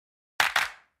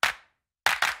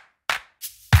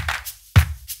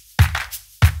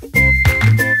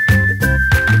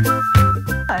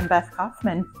I'm Beth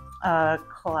Coffman,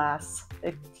 class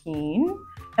 15,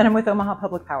 and I'm with Omaha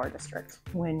Public Power District.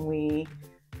 When we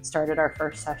started our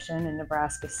first session in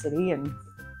Nebraska City, and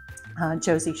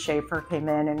Josie Schaefer came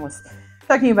in and was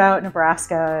talking about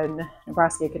Nebraska and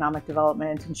Nebraska economic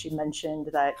development, and she mentioned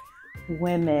that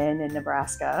women in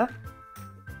Nebraska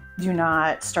do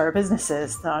not start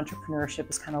businesses. The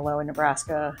entrepreneurship is kind of low in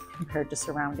Nebraska compared to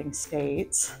surrounding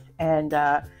states, and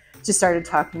she started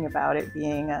talking about it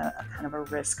being a kind of a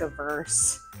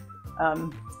risk-averse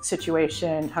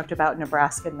situation, talked about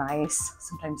Nebraska nice,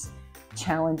 sometimes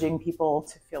challenging people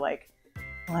to feel like,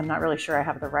 well, I'm not really sure I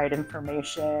have the right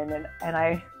information. And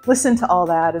I listened to all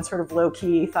that and sort of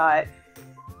low-key thought,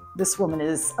 this woman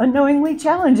is unknowingly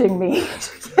challenging me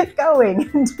to get going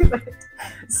and do it.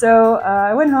 So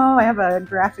I went home. I have a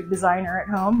graphic designer at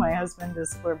home. My husband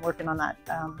is working on that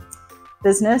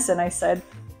business. And I said,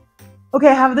 okay,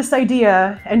 I have this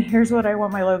idea, and here's what I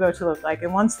want my logo to look like.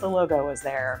 And once the logo was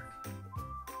there,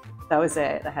 that was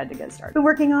it. I had to get started. Been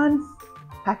working on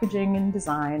packaging and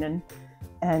design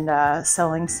and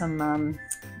selling some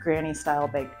granny-style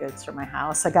baked goods for my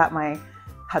house. I got my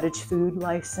cottage food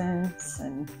license,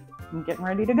 and I'm getting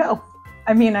ready to go.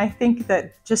 I mean, I think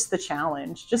that just the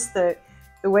challenge, just the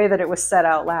way that it was said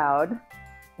out loud,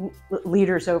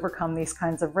 leaders overcome these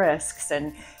kinds of risks,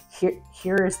 and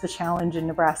here is the challenge in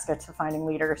Nebraska to finding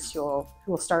leaders who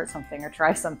will start something or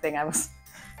try something.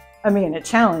 I mean, a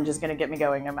challenge is going to get me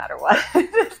going no matter what.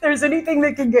 If there's anything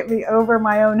that can get me over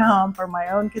my own hump or my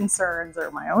own concerns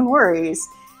or my own worries,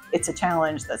 it's a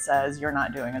challenge that says you're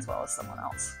not doing as well as someone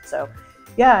else. So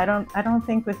yeah, I don't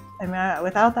think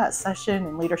without that session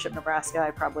in Leadership Nebraska,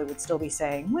 I probably would still be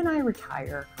saying, when I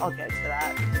retire, I'll get to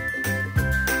that.